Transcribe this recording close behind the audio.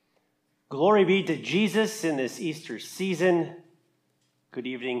Glory be to Jesus in this Easter season. Good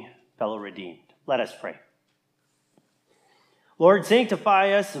evening, fellow redeemed. Let us pray. Lord,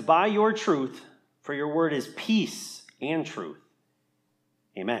 sanctify us by your truth, for your word is peace and truth.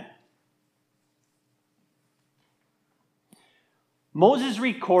 Amen. Moses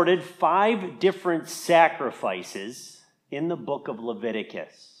recorded 5 different sacrifices in the book of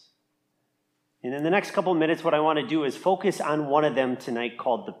Leviticus. And in the next couple minutes, what I want to do is focus on one of them tonight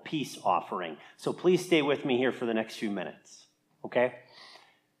called the peace offering. So please stay with me here for the next few minutes, okay?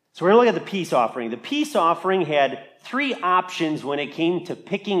 So we're going to look at the peace offering. The peace offering had 3 options when it came to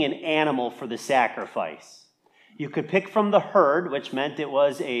picking an animal for the sacrifice. You could pick from the herd, which meant it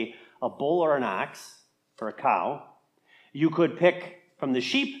was a bull or an ox or a cow. You could pick from the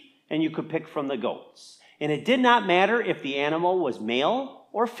sheep, and you could pick from the goats. And it did not matter if the animal was male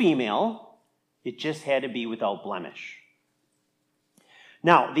or female. It just had to be without blemish.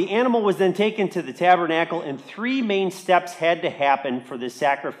 Now, the animal was then taken to the tabernacle, and 3 main steps had to happen for the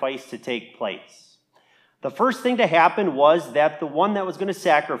sacrifice to take place. The first thing to happen was that the one that was going to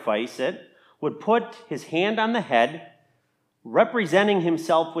sacrifice it would put his hand on the head, representing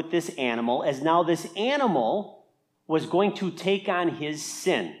himself with this animal, as now this animal was going to take on his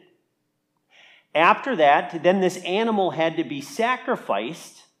sin. After that, then this animal had to be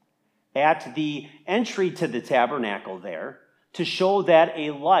sacrificed at the entry to the tabernacle there to show that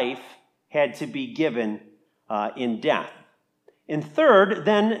a life had to be given in death. And third,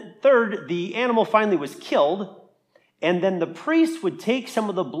 the animal finally was killed, and then the priest would take some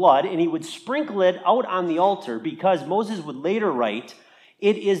of the blood and he would sprinkle it out on the altar, because Moses would later write,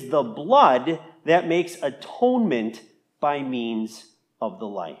 it is the blood that makes atonement by means of the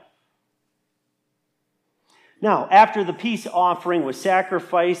life. Now, after the peace offering was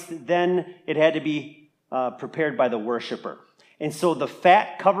sacrificed, then it had to be prepared by the worshiper. And so the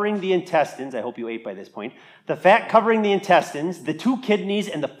fat covering the intestines, I hope you ate by this point, the fat covering the intestines, the 2 kidneys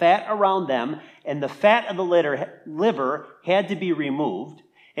and the fat around them, and the fat of the liver had to be removed,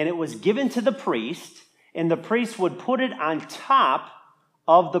 and it was given to the priest, and the priest would put it on top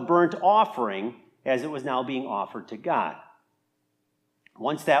of the burnt offering as it was now being offered to God.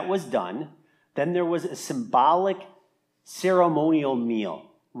 Once that was done, then there was a symbolic ceremonial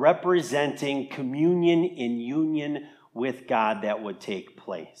meal representing communion in union with God that would take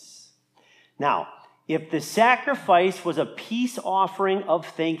place. Now, if the sacrifice was a peace offering of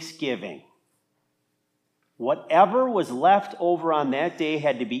thanksgiving, whatever was left over on that day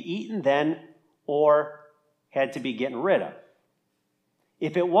had to be eaten then or had to be gotten rid of.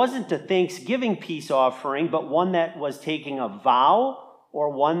 If it wasn't a Thanksgiving peace offering, but one that was taking a vow, or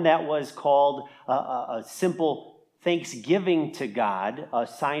one that was called a simple thanksgiving to God, a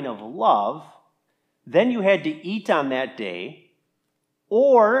sign of love, then you had to eat on that day,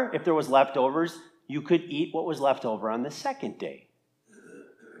 or if there was leftovers, you could eat what was left over on the second day.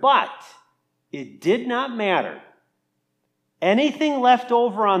 But it did not matter. Anything left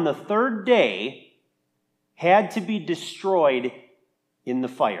over on the third day had to be destroyed in the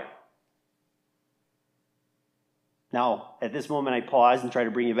fire. Now, at this moment, I pause and try to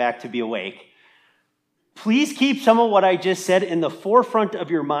bring you back to be awake. Please keep some of what I just said in the forefront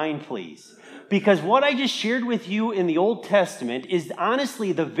of your mind, please. Because what I just shared with you in the Old Testament is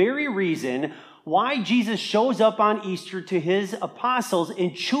honestly the very reason why Jesus shows up on Easter to his apostles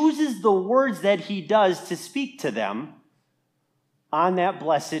and chooses the words that he does to speak to them on that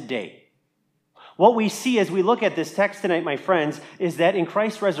blessed day. What we see as we look at this text tonight, my friends, is that in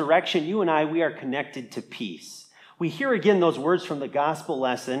Christ's resurrection, you and I, we are connected to peace. We hear again those words from the gospel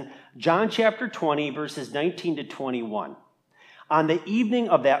lesson, John chapter 20, verses 19 to 21. On the evening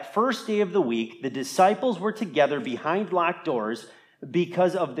of that first day of the week, the disciples were together behind locked doors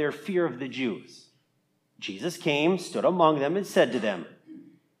because of their fear of the Jews. Jesus came, stood among them, and said to them,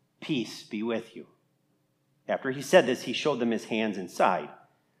 "Peace be with you." After he said this, he showed them his hands and side.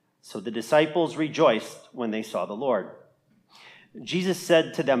 So the disciples rejoiced when they saw the Lord. Jesus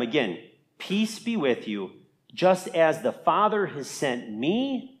said to them again, "Peace be with you. Just as the Father has sent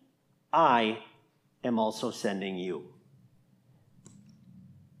me, I am also sending you."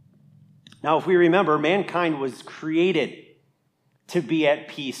 Now, if we remember, mankind was created to be at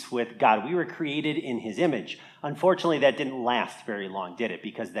peace with God. We were created in his image. Unfortunately, that didn't last very long, did it?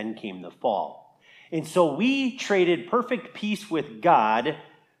 Because then came the fall. And so we traded perfect peace with God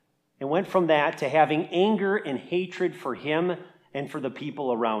and went from that to having anger and hatred for him and for the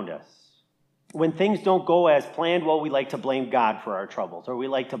people around us. When things don't go as planned, well, we like to blame God for our troubles, or we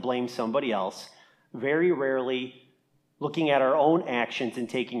like to blame somebody else, very rarely looking at our own actions and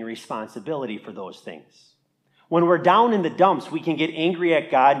taking responsibility for those things. When we're down in the dumps, we can get angry at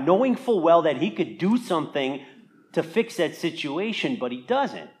God, knowing full well that he could do something to fix that situation, but he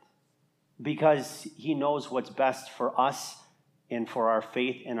doesn't, because he knows what's best for us and for our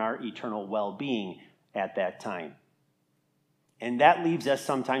faith and our eternal well-being at that time. And that leaves us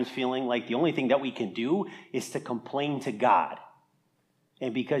sometimes feeling like the only thing that we can do is to complain to God.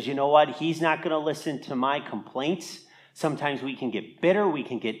 And because you know what? He's not going to listen to my complaints. Sometimes we can get bitter, we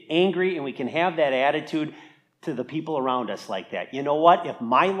can get angry, and we can have that attitude to the people around us like that. You know what? If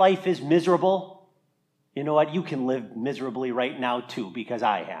my life is miserable, you know what? You can live miserably right now too, because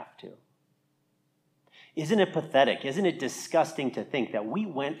I have to. Isn't it pathetic? Isn't it disgusting to think that we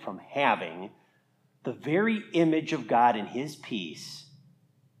went from having the very image of God and his peace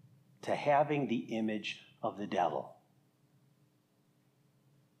to having the image of the devil?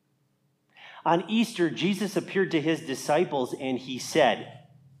 On Easter, Jesus appeared to his disciples and he said,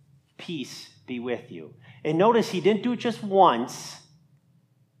 "Peace be with you." And notice he didn't do it just once,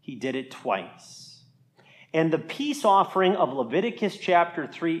 he did it twice. And the peace offering of Leviticus chapter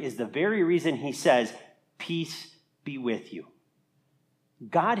 3 is the very reason he says, "Peace be with you."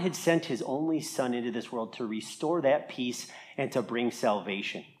 God had sent his only son into this world to restore that peace and to bring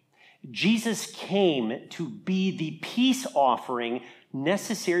salvation. Jesus came to be the peace offering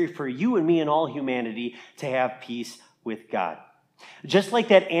necessary for you and me and all humanity to have peace with God. Just like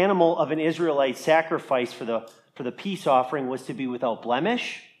that animal of an Israelite sacrifice for the peace offering was to be without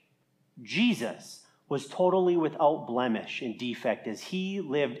blemish, Jesus was totally without blemish and defect as he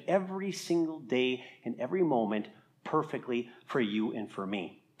lived every single day and every moment perfectly for you and for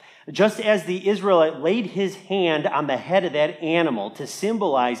me. Just as the Israelite laid his hand on the head of that animal to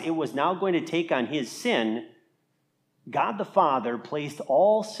symbolize it was now going to take on his sin, God the Father placed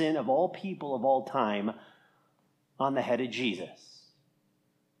all sin of all people of all time on the head of Jesus.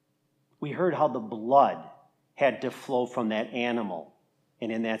 We heard how the blood had to flow from that animal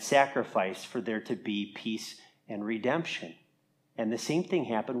and in that sacrifice for there to be peace and redemption. And the same thing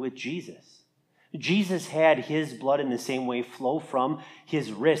happened with Jesus. Jesus had his blood in the same way flow from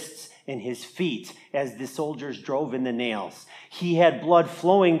his wrists and his feet as the soldiers drove in the nails. He had blood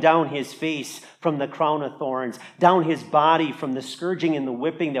flowing down his face from the crown of thorns, down his body from the scourging and the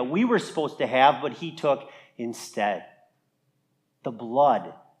whipping that we were supposed to have, but he took instead. The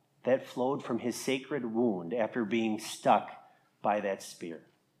blood that flowed from his sacred wound after being stuck by that spear.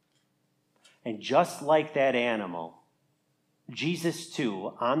 And just like that animal, Jesus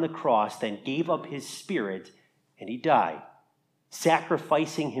too, on the cross, then gave up his spirit and he died,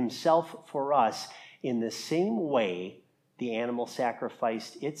 sacrificing himself for us in the same way the animal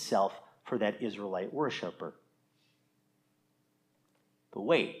sacrificed itself for that Israelite worshiper. But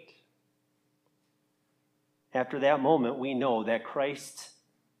wait. After that moment, we know that Christ's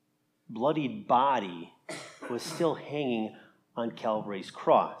bloodied body was still hanging on Calvary's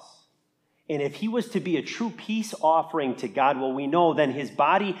cross. And if he was to be a true peace offering to God, well, we know then his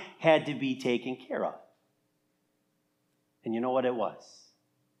body had to be taken care of. And you know what it was?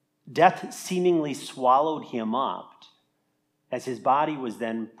 Death seemingly swallowed him up as his body was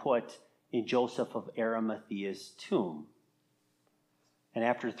then put in Joseph of Arimathea's tomb. And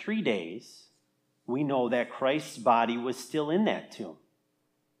after 3 days, we know that Christ's body was still in that tomb.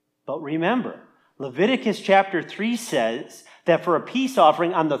 But remember, Leviticus chapter 3 says that for a peace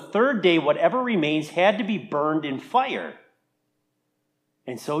offering on the third day, whatever remains had to be burned in fire.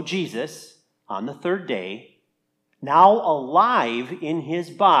 And so Jesus, on the third day, now alive in his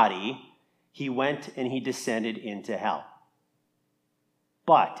body, he went and he descended into hell.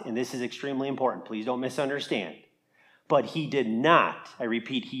 But, and this is extremely important, please don't misunderstand, but he did not, I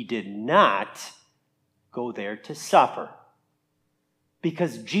repeat, he did not go there to suffer.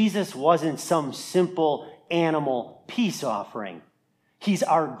 Because Jesus wasn't some simple animal peace offering. He's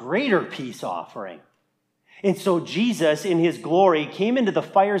our greater peace offering. And so Jesus, in his glory, came into the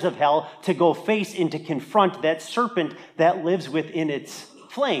fires of hell to go face and to confront that serpent that lives within its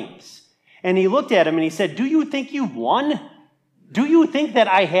flames. And he looked at him and he said, "Do you think you've won? Do you think that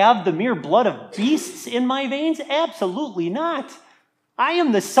I have the mere blood of beasts in my veins? Absolutely not. I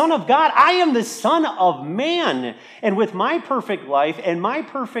am the Son of God. I am the Son of Man. And with my perfect life and my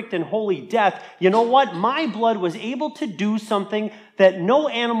perfect and holy death, you know what? My blood was able to do something that no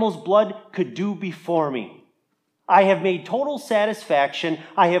animal's blood could do before me. I have made total satisfaction.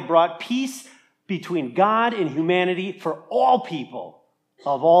 I have brought peace between God and humanity for all people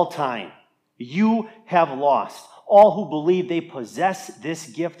of all time. You have lost. All who believe they possess this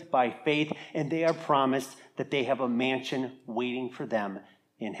gift by faith, and they are promised that they have a mansion waiting for them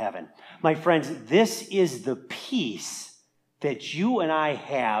in heaven. My friends, this is the peace that you and I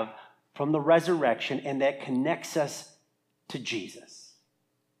have from the resurrection, and that connects us to Jesus.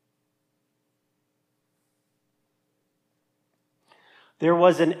 There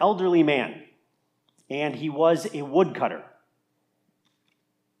was an elderly man, and he was a woodcutter.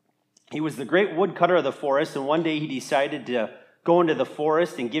 He was the great woodcutter of the forest, and one day he decided to go into the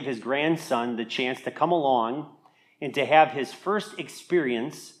forest and give his grandson the chance to come along and to have his first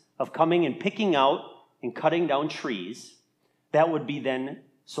experience of coming and picking out and cutting down trees that would be then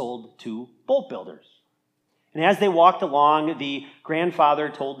sold to boat builders. And as they walked along, the grandfather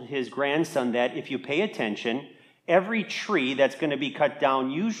told his grandson that if you pay attention, every tree that's going to be cut down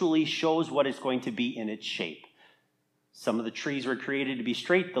usually shows what it's going to be in its shape. Some of the trees were created to be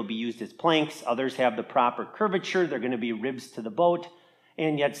straight. They'll be used as planks. Others have the proper curvature. They're going to be ribs to the boat.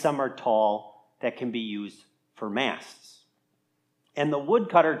 And yet some are tall that can be used for masts. And the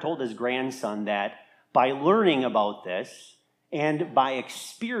woodcutter told his grandson that by learning about this and by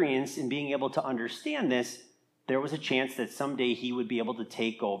experience in being able to understand this, there was a chance that someday he would be able to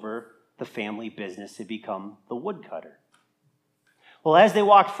take over the family business and become the woodcutter. Well, as they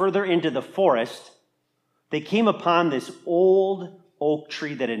walked further into the forest, they came upon this old oak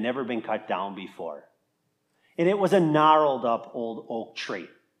tree that had never been cut down before. And it was a gnarled up old oak tree.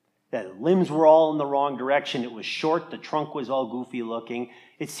 The limbs were all in the wrong direction. It was short. The trunk was all goofy looking.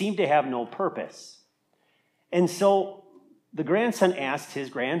 It seemed to have no purpose. And so the grandson asked his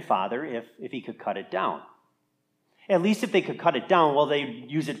grandfather if he could cut it down. At least if they could cut it down, well, they'd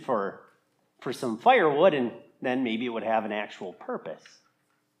use it for some firewood, and then maybe it would have an actual purpose.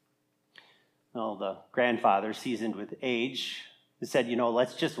 Well, the grandfather, seasoned with age, said,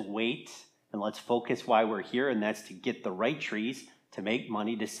 let's just wait and let's focus why we're here, and that's to get the right trees to make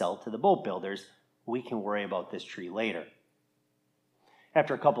money to sell to the boat builders. We can worry about this tree later.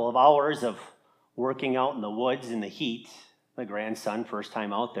 After a couple of hours of working out in the woods in the heat, the grandson, first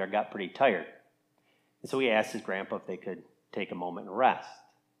time out there, got pretty tired. And so he asked his grandpa if they could take a moment and rest.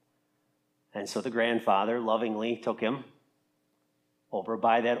 And so the grandfather lovingly took him over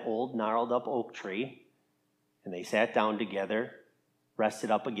by that old gnarled up oak tree, and they sat down together, rested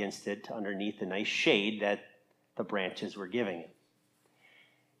up against it underneath the nice shade that the branches were giving him.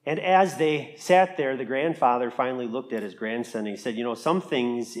 And as they sat there, the grandfather finally looked at his grandson and he said, some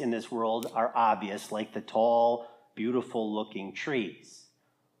things in this world are obvious, like the tall, beautiful looking trees,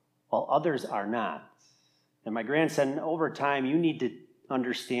 while others are not. And my grandson, over time, you need to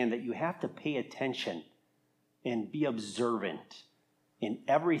understand that you have to pay attention and be observant in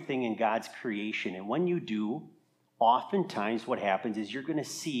everything in God's creation. And when you do, oftentimes what happens is you're going to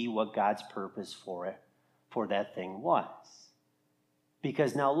see what God's purpose for that thing was.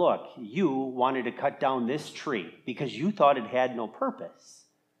 Because now look, you wanted to cut down this tree because you thought it had no purpose.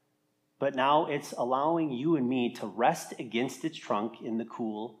 But now it's allowing you and me to rest against its trunk in the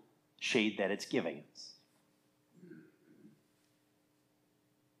cool shade that it's giving us.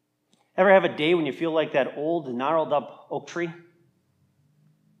 Ever have a day when you feel like that old, gnarled up oak tree?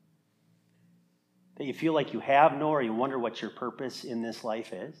 That you feel like you have no, or you wonder what your purpose in this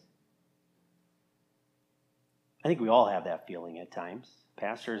life is? I think we all have that feeling at times.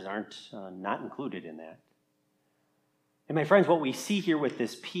 Pastors aren't not included in that. And my friends, what we see here with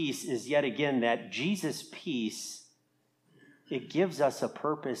this peace is yet again that Jesus' peace, it gives us a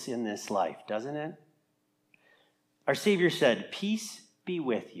purpose in this life, doesn't it? Our Savior said, "Peace be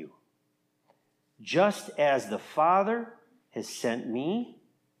with you. Just as the Father has sent me,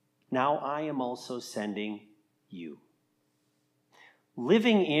 now I am also sending you."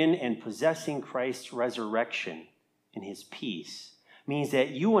 Living in and possessing Christ's resurrection and his peace means that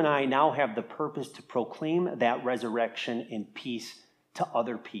you and I now have the purpose to proclaim that resurrection and peace to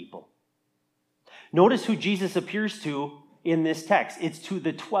other people. Notice who Jesus appears to in this text. It's to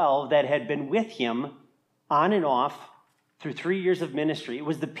the 12 that had been with him on and off through 3 years of ministry. It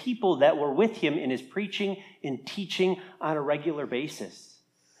was the people that were with him in his preaching and teaching on a regular basis.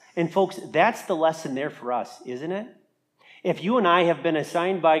 And folks, that's the lesson there for us, isn't it? If you and I have been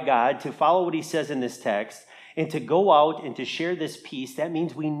assigned by God to follow what he says in this text and to go out and to share this peace, that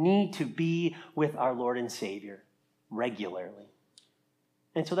means we need to be with our Lord and Savior regularly.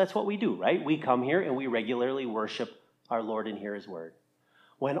 And so that's what we do, right? We come here and we regularly worship our Lord and hear his word.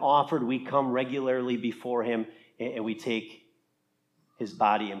 When offered, we come regularly before him and we take his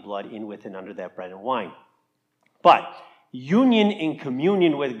body and blood in with and under that bread and wine. But union and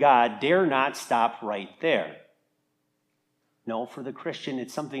communion with God dare not stop right there. No, for the Christian,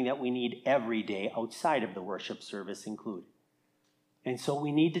 it's something that we need every day outside of the worship service included. And so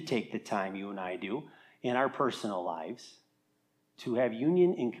we need to take the time, you and I do, in our personal lives to have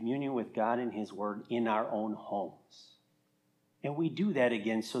union and communion with God and his word in our own homes. And we do that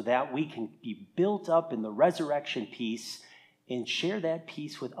again so that we can be built up in the resurrection peace and share that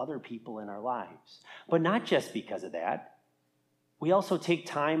peace with other people in our lives. But not just because of that. We also take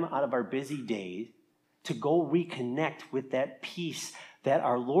time out of our busy days to go reconnect with that peace that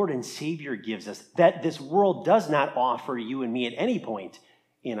our Lord and Savior gives us, that this world does not offer you and me at any point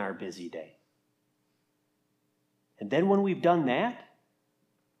in our busy day. And then when we've done that,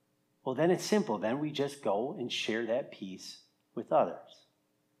 well, then it's simple. Then we just go and share that peace with others.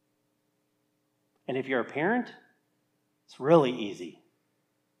 And if you're a parent, it's really easy.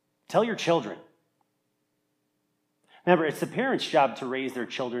 Tell your children. Remember, it's the parents' job to raise their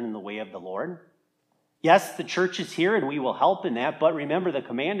children in the way of the Lord. Yes, the church is here and we will help in that, but remember the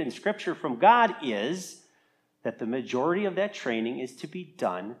command in Scripture from God is that the majority of that training is to be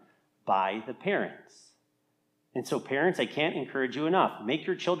done by the parents. And so parents, I can't encourage you enough. Make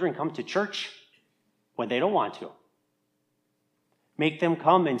your children come to church when they don't want to. Make them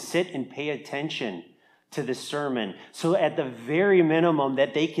come and sit and pay attention to the sermon, so at the very minimum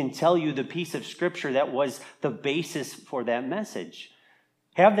that they can tell you the piece of Scripture that was the basis for that message.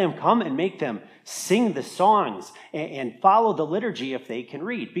 Have them come and make them sing the songs and follow the liturgy if they can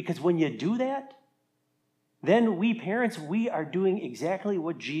read. Because when you do that, then we parents, we are doing exactly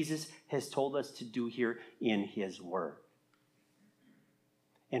what Jesus has told us to do here in his word.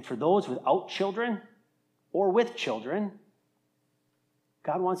 And for those without children or with children,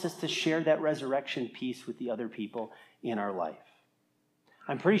 God wants us to share that resurrection peace with the other people in our life.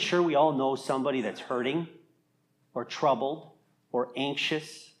 I'm pretty sure we all know somebody that's hurting or troubled or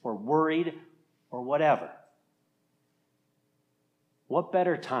anxious or worried or whatever. What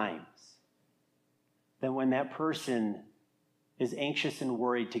better times than when that person is anxious and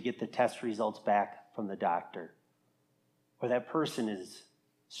worried to get the test results back from the doctor, or that person is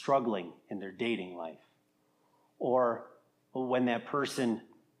struggling in their dating life, or when that person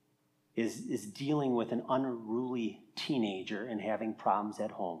is dealing with an unruly teenager and having problems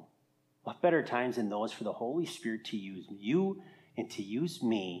at home. What better times than those for the Holy Spirit to use you and to use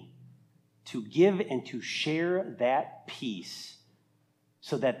me to give and to share that peace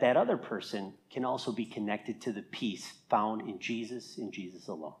so that that other person can also be connected to the peace found in Jesus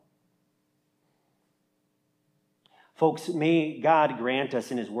alone. Folks, may God grant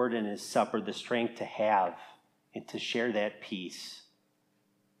us in his word and his supper the strength to have and to share that peace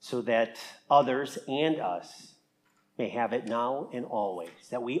so that others and us may have it now and always,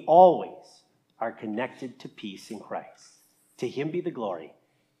 that we always are connected to peace in Christ. To him be the glory.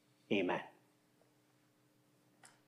 Amen.